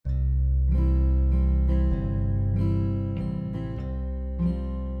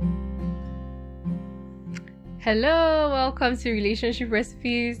Hello, welcome to Relationship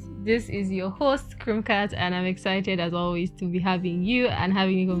Recipes. This is your host, Crimcat, and I'm excited as always to be having you and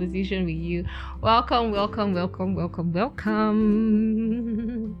having a conversation with you. Welcome.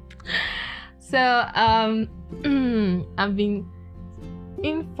 So, I've been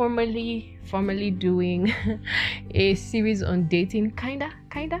formally doing a series on dating, kinda.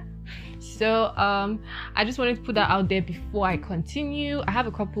 So I just wanted to put that out there before I continue. I have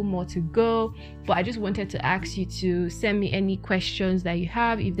a couple more to go, but I just wanted to ask you to send me any questions that you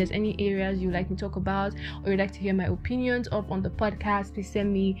have. If there's any areas you'd like me to talk about or you'd like to hear my opinions of on the podcast, please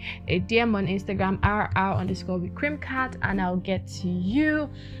send me a DM on Instagram, rr_with_Crimcat, and I'll get to you.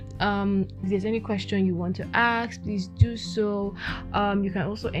 If there's any question you want to ask, please do so. You can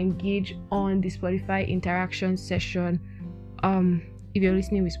also engage on the Spotify interaction session if you're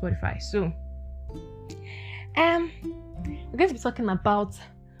listening with Spotify. So we're going to be talking about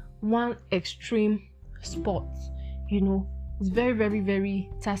one extreme sport. It's very, very, very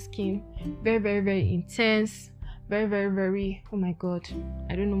tasking, very, very, very intense, very, very, very, oh my god,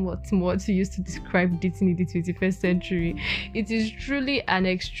 I don't know what more to use to describe dating in the 21st century. It is truly an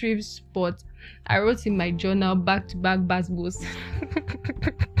extreme sport. I wrote in my journal back-to-back basketballs.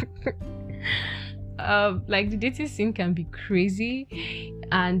 The dating scene can be crazy,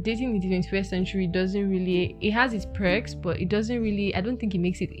 and dating in the 21st century it has its perks, but I don't think it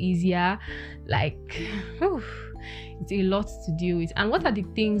makes it easier. It's a lot to deal with. And what are the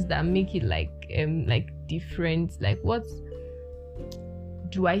things that make it different? What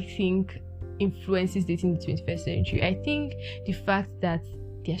do I think influences dating in the 21st century? I think the fact that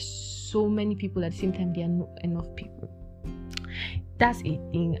there's so many people at the same time, there are not enough people. That's a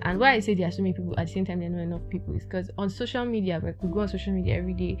thing. And why I say there are so many people at the same time there are not enough people is because on social media, we go on social media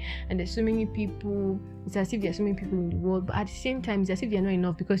every day and there's so many people. It's as if there are so many people in the world, but at the same time it's as if they're not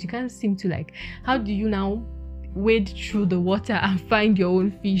enough, because you can't seem to how do you now wade through the water and find your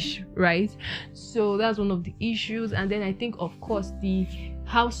own fish, right? So that's one of the issues. And then I think, of course,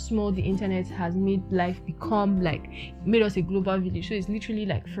 how small the internet has made life become, made us a global village. So it's literally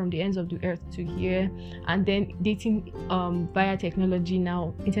from the ends of the earth to here. And then dating via technology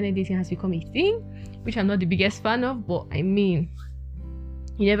now, internet dating has become a thing, which I'm not the biggest fan of, but I mean,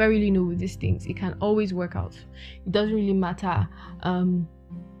 you never really know with these things. It can always work out. It doesn't really matter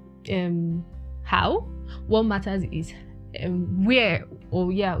how. What matters is where,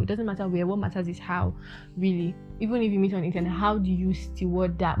 it doesn't matter where. What matters is how, really. Even if you meet on the internet, how do you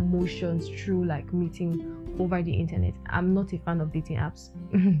steward that motions through meeting over the internet? I'm not a fan of dating apps.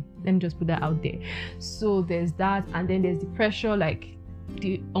 Let me just put that out there. So there's that, and then there's the pressure,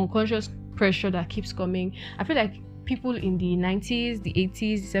 the unconscious pressure that keeps coming. I feel like people in the 90s, the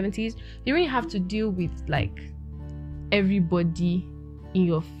 80s, the 70s, they really have to deal with everybody in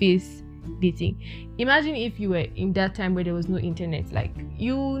your face dating. Imagine if you were in that time where there was no internet,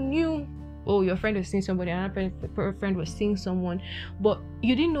 you knew, your friend was seeing somebody, another friend was seeing someone, but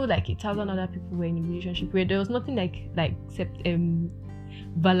you didn't know 1,000 other people were in a relationship, where there was nothing except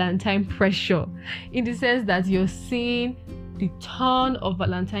Valentine pressure, in the sense that you're seeing the ton of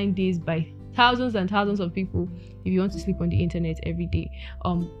Valentine days by thousands and thousands of people if you want to sleep on the internet every day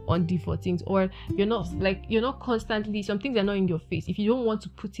on the 14th, or you're not constantly, some things are not in your face. If you want to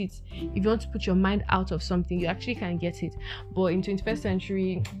put your mind out of something, you actually can get it. But in 21st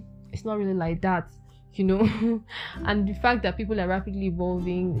century, it's not really like that, and the fact that people are rapidly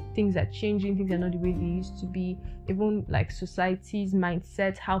evolving, things are changing, things are not the way they used to be. Even society's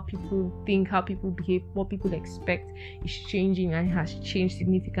mindset, how people think, how people behave, what people expect is changing, and has changed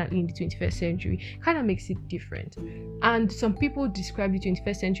significantly in the 21st century. Kind of makes it different. And some people describe the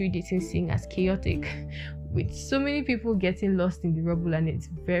 21st century dating scene as chaotic, with so many people getting lost in the rubble, and it's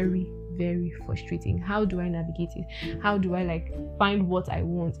very, very frustrating. How do I navigate it? How do I find what I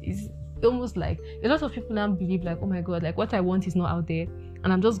want? It's almost a lot of people now believe oh my god, what I want is not out there,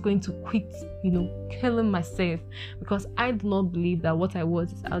 and I'm just going to quit killing myself because I do not believe that what I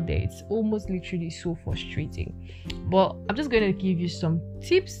want is out there. It's almost literally so frustrating. But I'm just going to give you some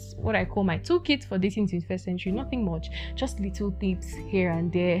tips, what I call my toolkit for dating in the 21st century. Nothing much, just little tips here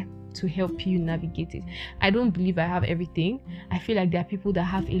and there to help you navigate it. I don't believe I have everything. I feel like there are people that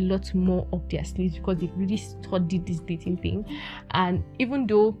have a lot more up their sleeves because they've really studied this dating thing. And even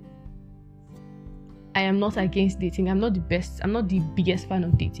though I am not against dating, I'm not the biggest fan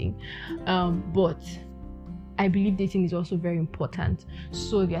of dating, but I believe dating is also very important.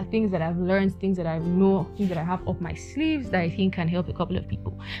 So there are things that I've learned, things that I know, things that I have up my sleeves that I think can help a couple of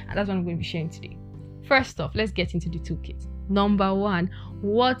people, and that's what I'm going to be sharing today. First off, let's get into the toolkit. Number 1,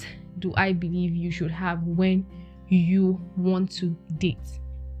 what do I believe you should have when you want to date?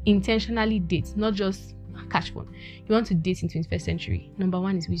 Intentionally date, not just catch one. You want to date in 21st century. Number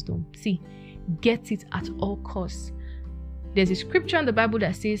one is wisdom. See, get it at all costs. There's a scripture in the Bible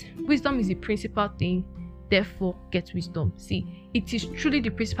that says wisdom is the principal thing, therefore get wisdom. See, it is truly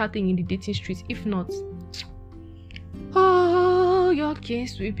the principal thing in the dating streets. If not, oh, your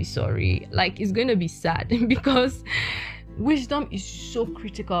case will be sorry. Like, it's going to be sad because wisdom is so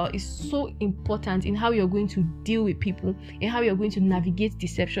critical. It's so important in how you're going to deal with people, in how you're going to navigate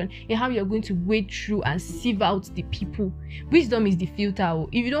deception, in how you're going to wade through and sieve out the people. Wisdom is the filter.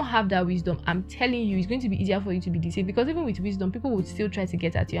 If you don't have that wisdom, I'm telling you, it's going to be easier for you to be deceived, because even with wisdom, people would still try to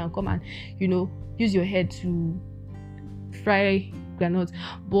get at you and come and, use your head to fry granules.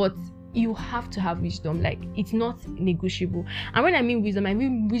 But you have to have wisdom. Like, it's not negotiable. And when I mean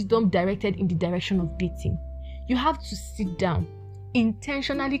wisdom directed in the direction of dating. You have to sit down,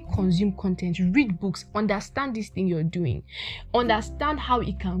 intentionally consume content, read books, understand this thing you're doing, understand how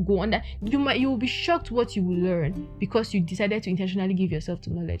it can go. You will be shocked what you will learn because you decided to intentionally give yourself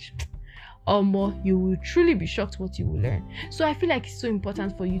to knowledge. Or more, you will truly be shocked what you will learn. So I feel like it's so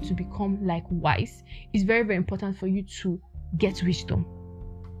important for you to become like wise. It's very, very important for you to get wisdom.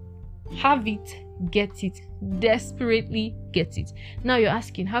 Have it, get it, desperately get it. Now you're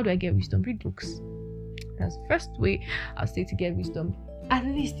asking, how do I get wisdom? Read books. That's the first way I'll say to get wisdom. At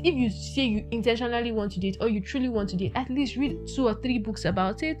least if you say you intentionally want to date or you truly want to date, at least read 2 or 3 books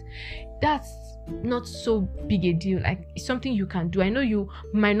about it. That's not so big a deal. Like, it's something you can do. I know you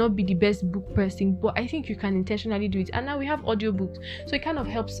might not be the best book person, but I think you can intentionally do it. And now we have audiobooks, so it kind of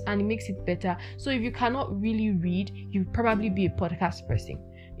helps and it makes it better. So if you cannot really read, you probably be a podcast person.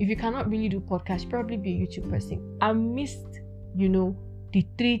 If you cannot really do podcasts, probably be a YouTube person. I missed, the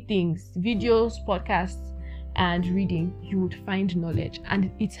 3 things: videos, podcasts, and reading. You would find knowledge,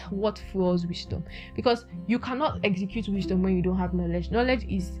 and it's what fuels wisdom, because you cannot execute wisdom when you don't have knowledge.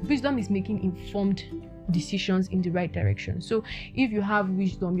 Wisdom is making informed decisions in the right direction. So if you have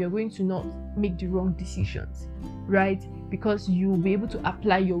wisdom, you're going to not make the wrong decisions, right? Because you'll be able to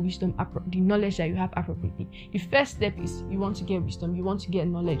apply your wisdom, the knowledge that you have, appropriately. The first step is you want to get wisdom, you want to get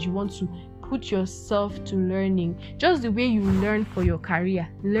knowledge, you want to put yourself to learning, just the way you learn for your career,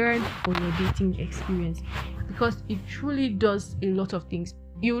 learn for your dating experience, because it truly does a lot of things.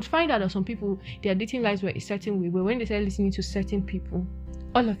 You would find out that some people, their dating lives were a certain way, but when they started listening to certain people,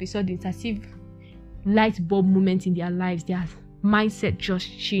 all of a sudden it's as if light bulb moment in their lives, their mindset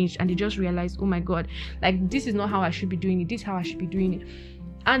just changed, and they just realized, oh my god, like, this is not how I should be doing it, this is how I should be doing it.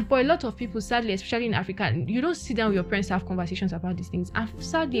 And for a lot of people, sadly, especially in Africa, you don't sit down with your parents to have conversations about these things. And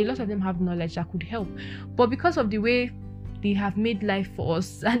sadly, a lot of them have knowledge that could help. But because of the way they have made life for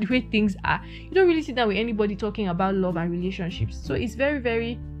us and the way things are, you don't really sit down with anybody talking about love and relationships. So it's very,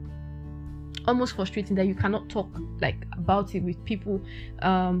 very almost frustrating that you cannot talk about it with people.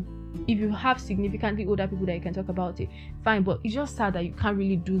 If you have significantly older people that you can talk about it, fine, but it's just sad that you can't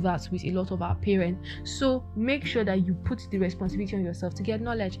really do that with a lot of our parents. So make sure that you put the responsibility on yourself to get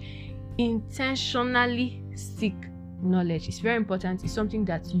knowledge. Intentionally seek knowledge. It's very important. It's something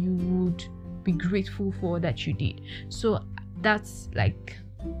that you would be grateful for that you did. So that's I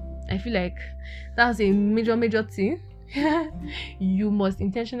feel like that's a major thing. You must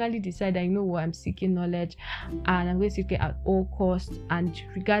intentionally decide that, I'm seeking knowledge and I'm going to seek it at all costs, and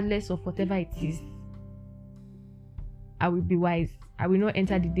regardless of whatever it is, I will be wise. I will not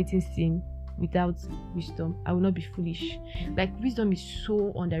enter the dating scene without wisdom. I will not be foolish. Wisdom is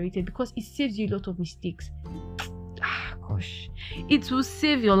so underrated because it saves you a lot of mistakes. It will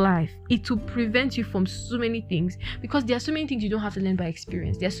save your life. It will prevent you from so many things, because there are so many things you don't have to learn by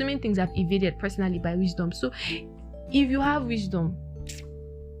experience. There are so many things I've evaded personally by wisdom. So if you have wisdom,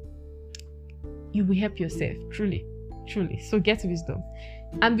 you will help yourself, truly. So get wisdom,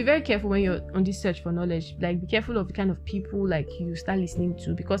 and be very careful when you're on this search for knowledge. Be careful of the kind of people you start listening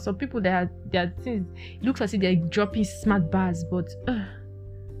to, because some people, there are things, it looks as if they're dropping smart bars, but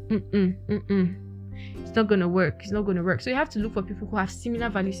it's not gonna work. So you have to look for people who have similar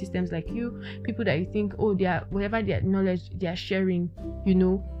value systems like you, people that you think, whatever their knowledge they are sharing,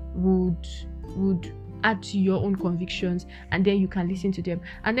 would add to your own convictions, and then you can listen to them.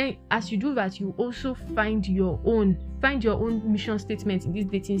 And then as you do that, you also find your own mission statement in this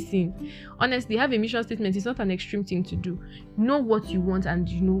dating scene. Honestly, have a mission statement. It's not an extreme thing to do. Know what you want, and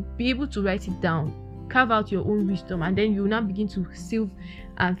be able to write it down. Carve out your own wisdom, and then you now begin to sieve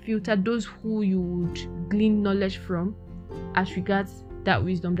and filter those who you would glean knowledge from as regards that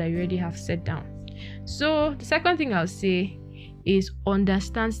wisdom that you already have set down. So the second thing I'll say is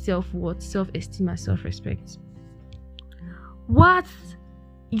understand self-worth, self-esteem, and self-respect.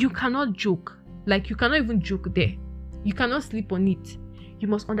 You cannot joke. You cannot even joke there. You cannot sleep on it. You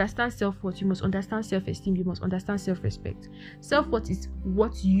must understand self-worth, you must understand self-esteem, you must understand self-respect. Self-worth is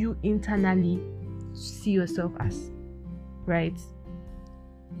what you internally see yourself as, right?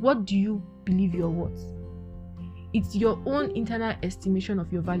 What do you believe you're worth? It's your own internal estimation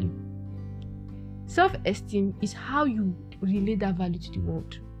of your value. Self-esteem is how you relate that value to the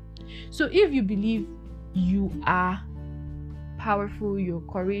world. So if you believe you are powerful, you're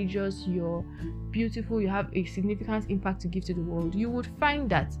courageous, you're beautiful, you have a significant impact to give to the world, you would find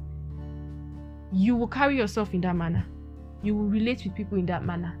that you will carry yourself in that manner. You will relate with people in that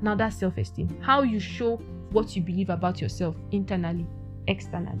manner. Now that's self-esteem. How you show what you believe about yourself internally,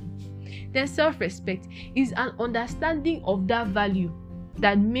 externally. Then self-respect is an understanding of that value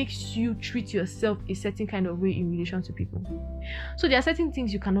that makes you treat yourself a certain kind of way in relation to people. So there are certain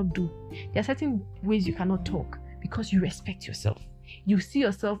things you cannot do. There are certain ways you cannot talk because you respect yourself. You see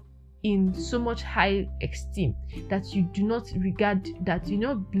yourself in so much high esteem that you do not regard, that you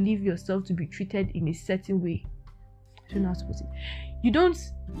don't believe yourself to be treated in a certain way. I don't know how to put it. You don't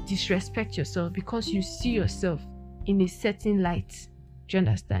disrespect yourself because you see yourself in a certain light. Do you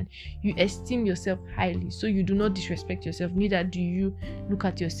understand? You esteem yourself highly, so you do not disrespect yourself. Neither do you look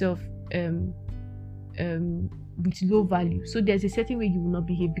at yourself with low value. So there's a certain way you will not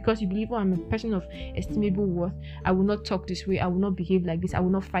behave because you believe, oh, I'm a person of estimable worth. I will not talk this way. I will not behave like this. I will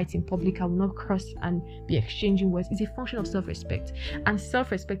not fight in public. I will not curse and be exchanging words. It's a function of self-respect, and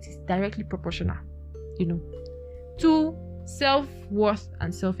self-respect is directly proportional, to self-worth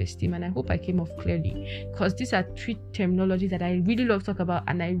and self-esteem. And I hope I came off clearly, because these are three terminologies that I really love to talk about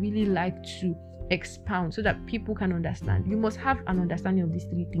and I really like to expound so that people can understand. You must have an understanding of these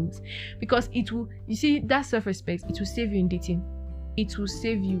three things, because it will, you see, that self-respect, it will save you in dating. It will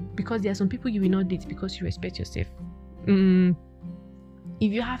save you, because there are some people you will not date because you respect yourself. If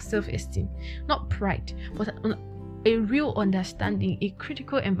you have self-esteem, not pride, but a real understanding, a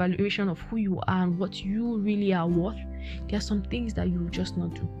critical evaluation of who you are and what you really are worth, there are some things that you will just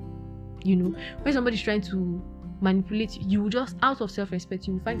not do. When somebody's trying to manipulate you, you will just, out of self-respect,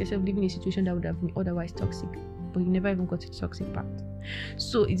 you will find yourself living in a situation that would have been otherwise toxic, but you never even got to the toxic part.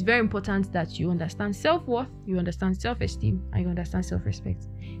 So it's very important that you understand self-worth, you understand self-esteem, and you understand self-respect.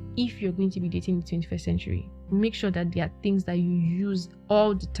 If you're going to be dating in the 21st century, make sure that there are things that you use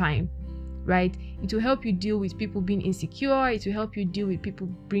all the time, right? It will help you deal with people being insecure. It will help you deal with people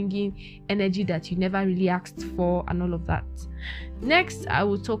bringing energy that you never really asked for and all of that. Next, I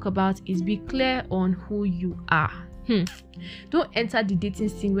will talk about is be clear on who you are. Don't enter the dating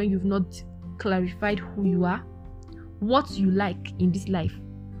scene when you've not clarified who you are, what you like in this life,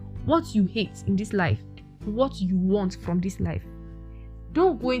 what you hate in this life, what you want from this life.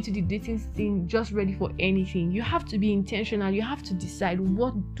 Don't go into the dating scene just ready for anything. You have to be intentional. You have to decide,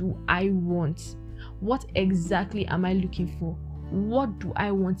 what do I want? What exactly am I looking for? What do I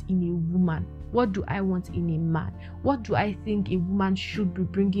want in a woman? What do I want in a man? What do I think a woman should be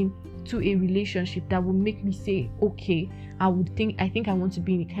bringing to a relationship that will make me say, okay, I think I want to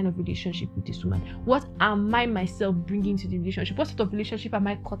be in a kind of relationship with this woman? What am I myself bringing to the relationship? What sort of relationship am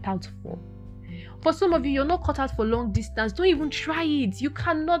I cut out for? For some of you, you're not cut out for long distance. Don't even try it. You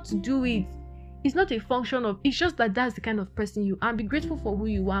cannot do it. It's not a function of, it's just that that's the kind of person you are. And be grateful for who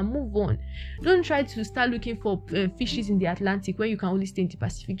you are. Move on. Don't try to start looking for fishes in the Atlantic when you can only stay in the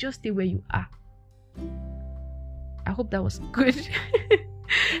Pacific. Just stay where you are. I hope that was good.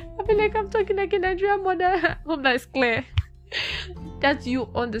 I feel like I'm talking like a Nigerian mother. I hope that's clear. That you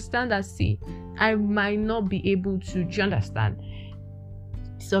understand that, see, I might not be able to, do you understand,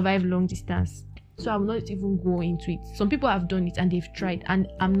 survive long distance. So I will not even go into it. Some people have done it and they've tried, and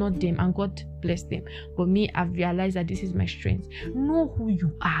I'm not them, and God bless them. But me, I've realized that this is my strength. Know who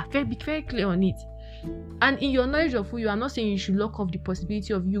you are. Be very clear on it. And in your knowledge of who you are, I'm not saying you should lock off the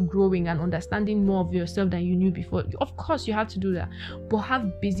possibility of you growing and understanding more of yourself than you knew before. Of course, you have to do that. But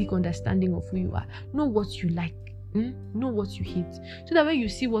have basic understanding of who you are. Know what you like. Know what you hate, so that when you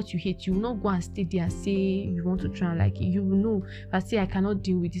see what you hate, you will not go and stay there and say you want to try and like it. You will know that, say, I cannot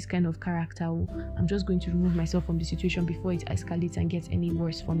deal with this kind of character. I'm just going to remove myself from the situation before it escalates and gets any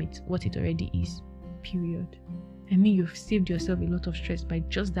worse from what it already is. Period. I mean, you've saved yourself a lot of stress by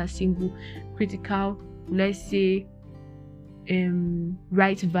just that single critical, let's say,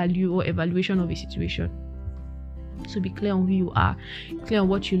 right value or evaluation of a situation. So be clear on who you are, be clear on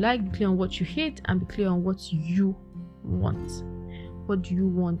what you like, be clear on what you hate, and be clear on what you want. What do you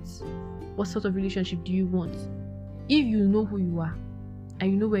want? What sort of relationship do you want? If you know who you are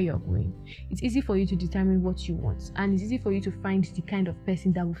and you know where you're going, it's easy for you to determine what you want, and it's easy for you to find the kind of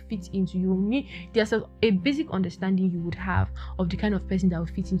person that will fit into you. There's a basic understanding you would have of the kind of person that will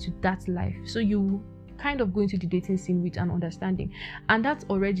fit into that life, so you kind of go into the dating scene with an understanding, and that's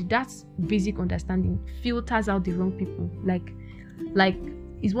basic understanding filters out the wrong people. Like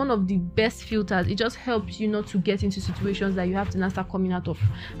is one of the best filters. It just helps you not to get into situations that you have to now start coming out of,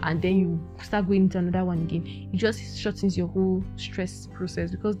 and then you start going into another one again. It just shortens your whole stress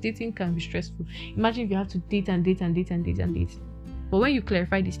process, because dating can be stressful. Imagine if you have to date and date and date and date and date. But when you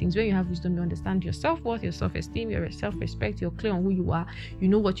clarify these things, when you have wisdom, you understand your self-worth, your self-esteem, your self-respect, you're clear on who you are, you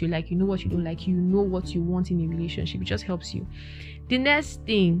know what you like, you know what you don't like, you know what you want in a relationship. It just helps you. The next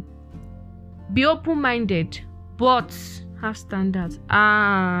thing, be open-minded, but have standards.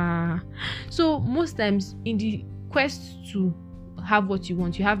 So most times in the quest to have what you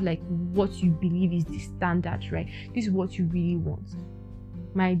want, you have like what you believe is the standard, right? This is what you really want.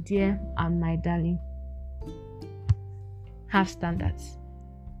 My dear and my darling, have standards.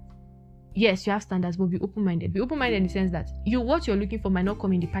 Yes, you have standards, but be open-minded. Be open-minded in the sense that what you're looking for might not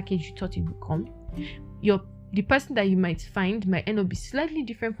come in the package you thought it would come. The person that you might find might end up be slightly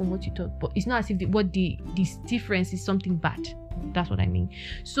different from what you thought, but it's not as if this difference is something bad. That's what I mean.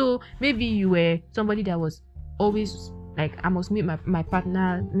 So maybe you were somebody that was always like, I must meet my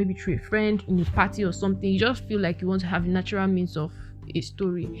partner maybe through a friend in a party or something. You just feel like you want to have a natural means of a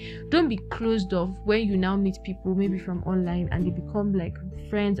story. Don't be closed off when you now meet people maybe from online and they become like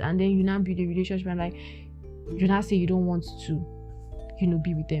friends, and then you now build a relationship and like you now say you don't want to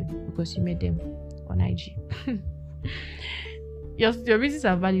be with them because you met them on IG. Your reasons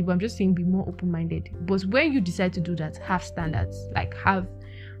are valid, but I'm just saying be more open-minded. But when you decide to do that, have standards, like have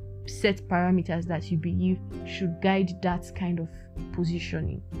set parameters that you believe should guide that kind of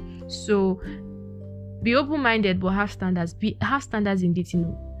positioning. So be open-minded, but have standards. Have standards in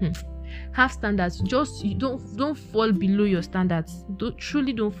dating. Have standards. Just don't fall below your standards.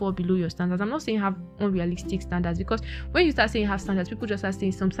 Don't fall below your standards. I'm not saying have unrealistic standards, because when you start saying have standards, people just start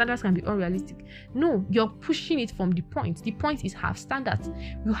saying some standards can be unrealistic. No, you're pushing it from the point. The point is have standards.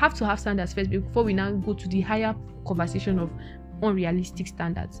 You have to have standards first before we now go to the higher conversation of unrealistic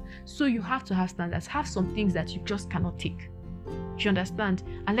standards. So you have to have standards. Have some things that you just cannot take. Do you understand?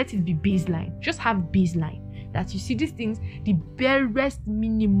 And let it be baseline. Just have baseline. That you see these things, the barest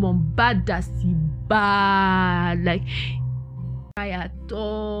minimum, bad as bad, like try at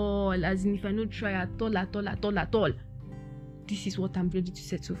all, as in if I don't try at all, this is what I'm ready to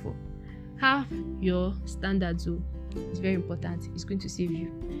settle for. Have your standards, though. It's very important. It's going to save you.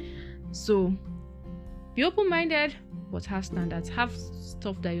 So be open-minded, but have standards. Have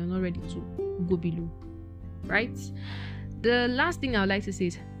stuff that you're not ready to go below, right? The last thing I would like to say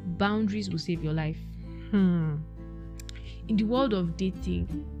is boundaries will save your life. In the world of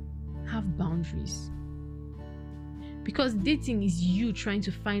dating, have boundaries, because dating is you trying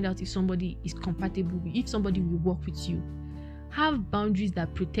to find out if somebody is compatible, if somebody will work with you. Have boundaries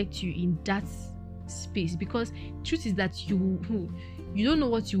that protect you in that space, because truth is that you don't know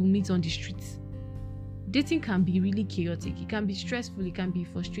what you will meet on the streets. Dating can be really chaotic, it can be stressful, it can be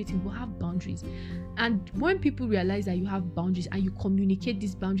frustrating, but have boundaries. And when people realize that you have boundaries and you communicate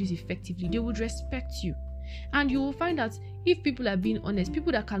these boundaries effectively, they would respect you. And you will find that if people are being honest,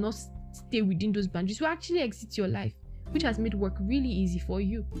 people that cannot stay within those boundaries will actually exit your life, which has made work really easy for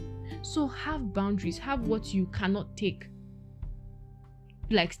you. So have boundaries, have what you cannot take,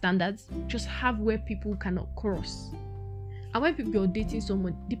 like standards. Just have where people cannot cross. And when people are dating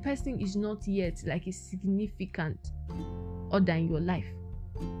someone, the person is not yet like a significant other in your life.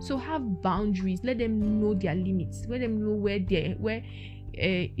 So have boundaries. Let them know their limits. Let them know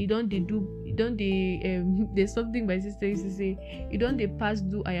there's something my sister used to say, you don't they pass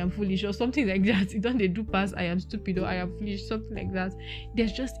do I am foolish or something like that. You don't they do pass I am stupid or I am foolish, something like that.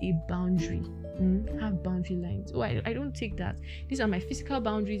 There's just a boundary. Have boundary lines. Oh, I don't take that. These are my physical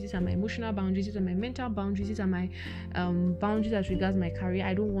boundaries, these are my emotional boundaries, these are my mental boundaries, these are my boundaries as regards my career.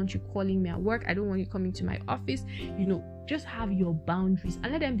 I don't want you calling me at work, I don't want you coming to my office. Just have your boundaries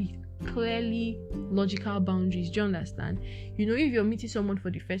and let them be clearly logical boundaries. Do you understand? If you're meeting someone for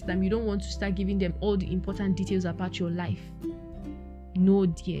the first time, you don't want to start giving them all the important details about your life. No,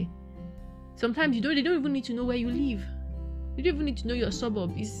 dear. Sometimes they don't even need to know where you live. You don't even need to know your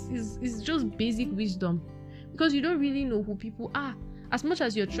suburb. It's just basic wisdom, because you don't really know who people are. As much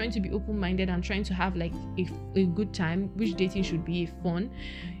as you're trying to be open-minded and trying to have like a good time, which dating should be fun,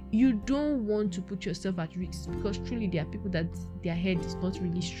 you don't want to put yourself at risk, because truly there are people that their head is not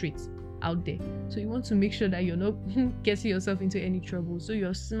really straight out there. So you want to make sure that you're not getting yourself into any trouble. So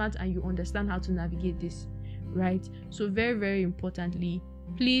you're smart and you understand how to navigate this, right? So very, very importantly,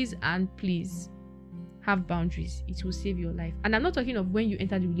 please have boundaries. It will save your life. And I'm not talking of when you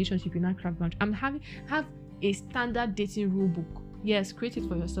enter the relationship, you not have boundaries. Have a standard dating rule book. Yes, create it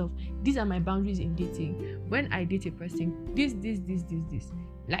for yourself. These are my boundaries in dating. When I date a person, this.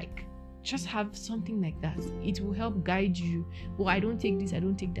 Like, just have something like that. It will help guide you. Oh, I don't take this, I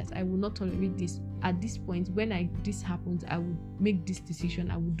don't take that. I will not tolerate this. At this point, when this happens, I will make this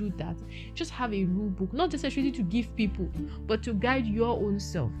decision. I will do that. Just have a rule book, not necessarily to give people, but to guide your own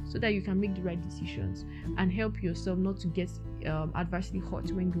self so that you can make the right decisions and help yourself not to get adversely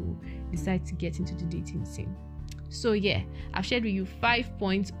hurt when you decide to get into the dating scene. So yeah, I've shared with you 5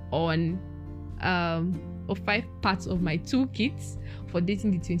 points on or 5 parts of my toolkits for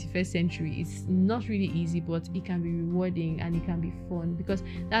dating the 21st century. It's not really easy, but it can be rewarding and it can be fun, because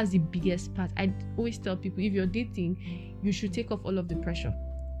that's the biggest part. I always tell people, if you're dating, you should take off all of the pressure.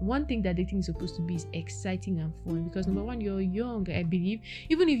 One thing that dating is supposed to be is exciting and fun, because number one, you're young. I believe,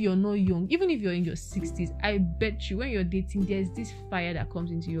 even if you're not young, even if you're in your 60s, I bet you when you're dating, there's this fire that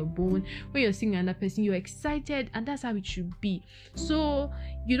comes into your bone. When you're seeing another person, you're excited, and that's how it should be. So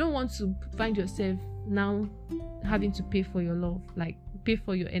you don't want to find yourself now having to pay for your love, like pay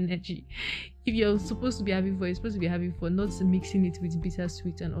for your energy. If you're supposed to be having fun, you're supposed to be having fun, not mixing it with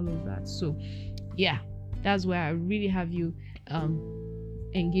bittersweet and all of that. So yeah, that's why I really have you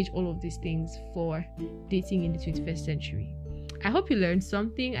engage all of these things for dating in the 21st century. I hope you learned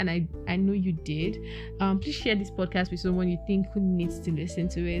something, and I know you did. Please share this podcast with someone you think who needs to listen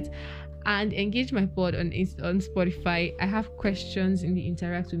to it, and engage my pod on Spotify. I have questions in the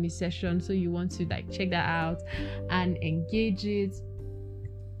Interact With Me session, so you want to check that out and engage it.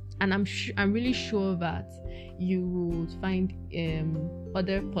 And I'm really sure that you will find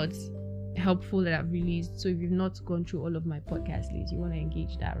other pods helpful that I've released. So if you've not gone through all of my podcast lists, you want to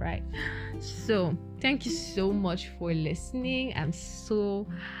engage that, right? So thank you so much for listening. I'm so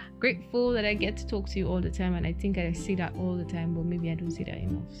grateful that I get to talk to you all the time, and I think I say that all the time, but maybe I don't say that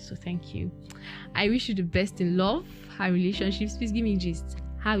enough. So thank you. I wish you the best in love and relationships. Please give me gist.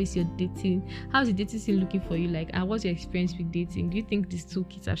 How is your dating? How is the dating scene looking for you? And what's your experience with dating? Do you think these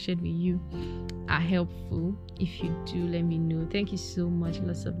toolkits I've shared with you are helpful? If you do, let me know. Thank you so much.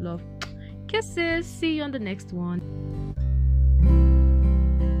 Lots of love. Kisses. See you on the next one.